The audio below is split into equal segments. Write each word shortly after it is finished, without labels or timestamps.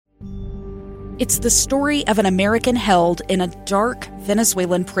It's the story of an American held in a dark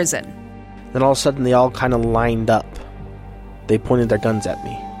Venezuelan prison. Then all of a sudden they all kind of lined up. They pointed their guns at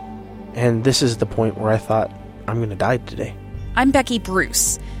me. And this is the point where I thought, I'm going to die today. I'm Becky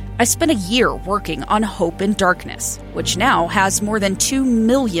Bruce. I spent a year working on Hope in Darkness, which now has more than 2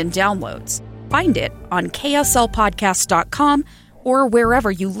 million downloads. Find it on kslpodcast.com or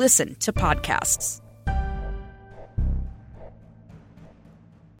wherever you listen to podcasts.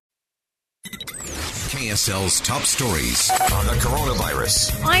 KSL's top stories on the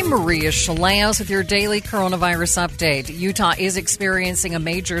coronavirus. I'm Maria Shilaos with your daily coronavirus update. Utah is experiencing a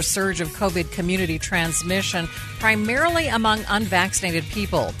major surge of COVID community transmission, primarily among unvaccinated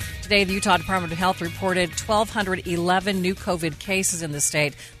people. Today, the Utah Department of Health reported 1,211 new COVID cases in the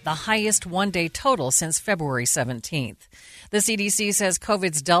state, the highest one-day total since February 17th. The CDC says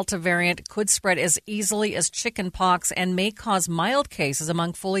COVID's Delta variant could spread as easily as chickenpox and may cause mild cases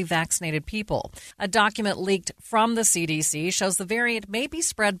among fully vaccinated people. A document leaked from the CDC shows the variant may be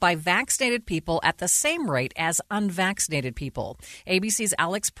spread by vaccinated people at the same rate as unvaccinated people. ABC's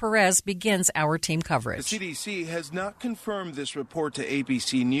Alex Perez begins our team coverage. The CDC has not confirmed this report to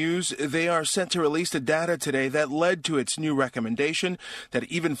ABC News. They are set to release the data today that led to its new recommendation that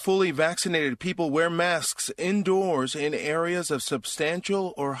even fully vaccinated people wear masks indoors in areas of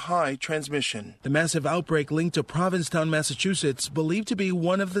substantial or high transmission. The massive outbreak linked to Provincetown, Massachusetts, believed to be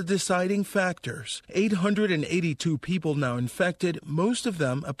one of the deciding factors. 882 people now infected, most of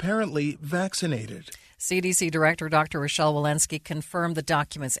them apparently vaccinated. CDC Director Dr. Rochelle Walensky confirmed the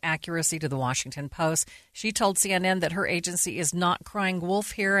document's accuracy to the Washington Post. She told CNN that her agency is not crying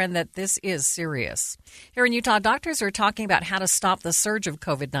wolf here and that this is serious. Here in Utah, doctors are talking about how to stop the surge of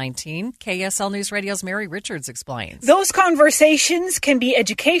COVID-19. KSL News Radio's Mary Richards explains. Those conversations can be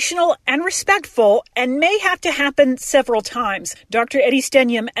educational and respectful and may have to happen several times. Dr. Eddie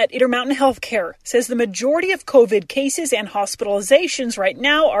Stenyum at Intermountain Healthcare says the majority of COVID cases and hospitalizations right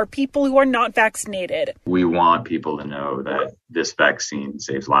now are people who are not vaccinated. We want people to know that this vaccine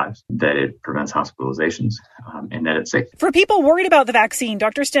saves lives, that it prevents hospitalizations, and that it's safe. For people worried about the vaccine,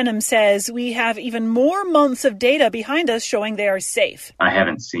 Dr. Stenham says we have even more months of data behind us showing they are safe. I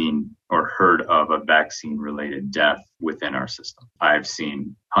haven't seen or heard of a vaccine-related death within our system. I've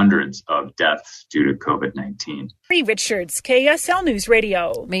seen hundreds of deaths due to COVID-19. Mary Richards, KSL News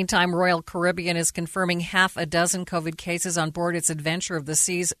Radio. Meantime, Royal Caribbean is confirming half a dozen COVID cases on board its Adventure of the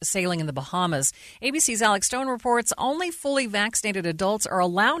Seas sailing in the Bahamas. ABC's Alex Stone reports only fully vaccinated adults are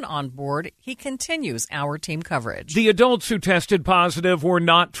allowed on board. He continues our team coverage. The adults who tested positive were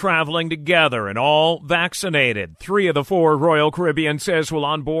not traveling together and all vaccinated. 3 of the 4 Royal Caribbean says while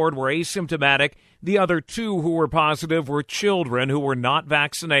on board were asymptomatic. The other 2 who were positive were children who were not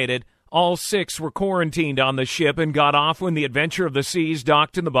vaccinated. All 6 were quarantined on the ship and got off when the Adventure of the Seas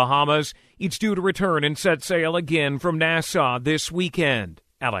docked in the Bahamas. It's due to return and set sail again from Nassau this weekend.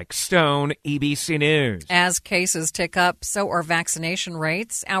 Alex Stone, ABC News. As cases tick up, so are vaccination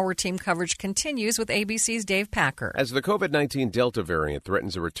rates. Our team coverage continues with ABC's Dave Packer. As the COVID-19 Delta variant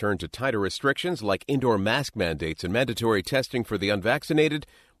threatens a return to tighter restrictions like indoor mask mandates and mandatory testing for the unvaccinated,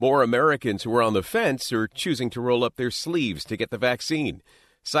 more Americans who are on the fence are choosing to roll up their sleeves to get the vaccine.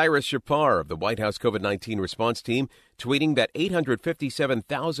 Cyrus Shapar of the White House COVID-19 response team tweeting that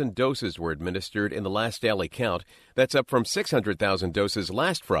 857,000 doses were administered in the last daily count. That's up from 600,000 doses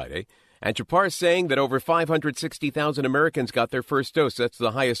last Friday. And Shapar saying that over 560,000 Americans got their first dose. That's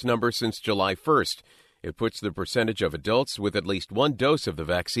the highest number since July 1st. It puts the percentage of adults with at least one dose of the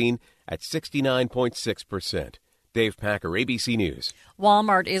vaccine at 69.6%. Dave Packer, ABC News.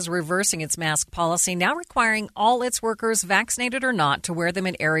 Walmart is reversing its mask policy, now requiring all its workers, vaccinated or not, to wear them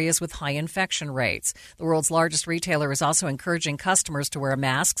in areas with high infection rates. The world's largest retailer is also encouraging customers to wear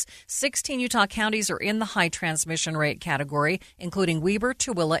masks. 16 Utah counties are in the high transmission rate category, including Weber,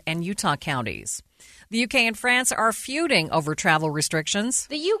 Tooele, and Utah counties. The UK and France are feuding over travel restrictions.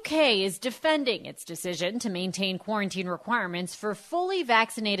 The UK is defending its decision to maintain quarantine requirements for fully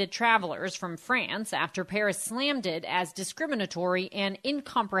vaccinated travelers from France after Paris slammed it as discriminatory and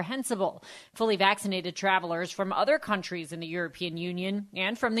incomprehensible. Fully vaccinated travelers from other countries in the European Union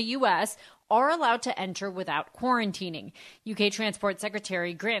and from the U.S. are allowed to enter without quarantining. UK Transport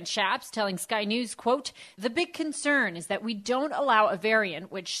Secretary Grant Shapps telling Sky News, quote, "The big concern is that we don't allow a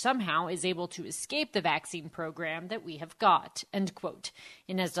variant which somehow is able to escape the vaccine program that we have got," end quote.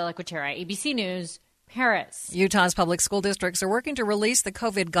 Inez de la Cuetara, ABC News, Harris. Utah's public school districts are working to release the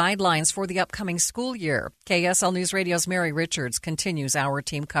COVID guidelines for the upcoming school year. KSL News Radio's Mary Richards continues our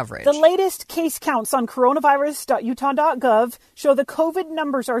team coverage. The latest case counts on coronavirus.utah.gov show the COVID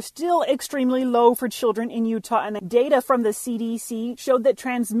numbers are still extremely low for children in Utah, and data from the CDC showed that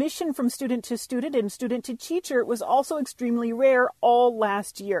transmission from student to student and student to teacher was also extremely rare all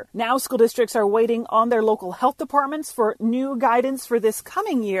last year. Now school districts are waiting on their local health departments for new guidance for this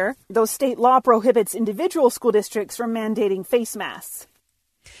coming year, though state law prohibits individual school districts from mandating face masks.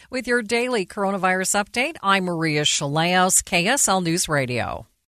 With your daily coronavirus update, I'm Maria Chaleos, KSL News Radio.